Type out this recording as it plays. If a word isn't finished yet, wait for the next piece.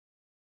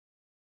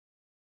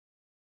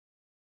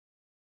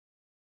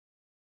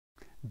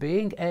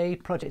Being a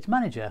project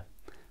manager,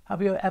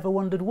 have you ever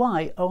wondered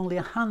why only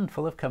a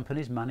handful of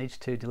companies manage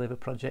to deliver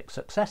projects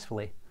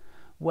successfully,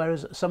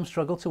 whereas some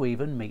struggle to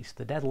even meet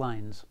the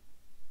deadlines?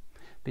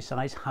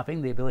 Besides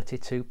having the ability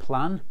to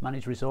plan,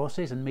 manage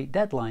resources and meet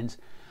deadlines,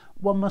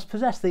 one must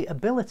possess the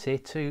ability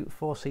to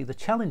foresee the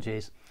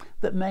challenges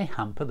that may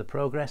hamper the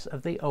progress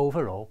of the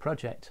overall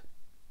project.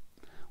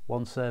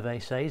 One survey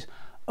says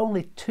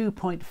only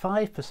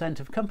 2.5%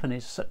 of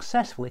companies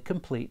successfully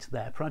complete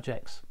their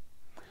projects.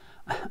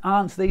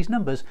 Aren't these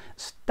numbers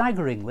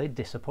staggeringly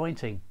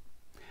disappointing?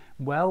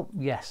 Well,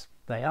 yes,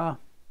 they are.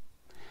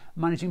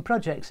 Managing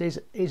projects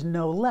is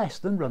no less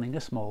than running a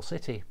small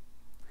city.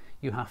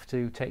 You have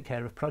to take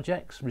care of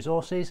projects,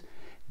 resources,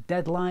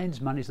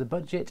 deadlines, manage the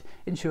budget,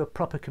 ensure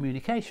proper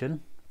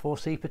communication,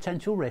 foresee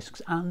potential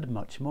risks and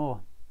much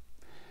more.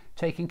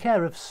 Taking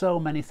care of so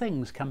many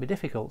things can be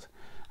difficult,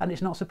 and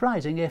it's not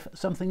surprising if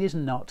something is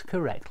not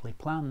correctly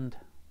planned.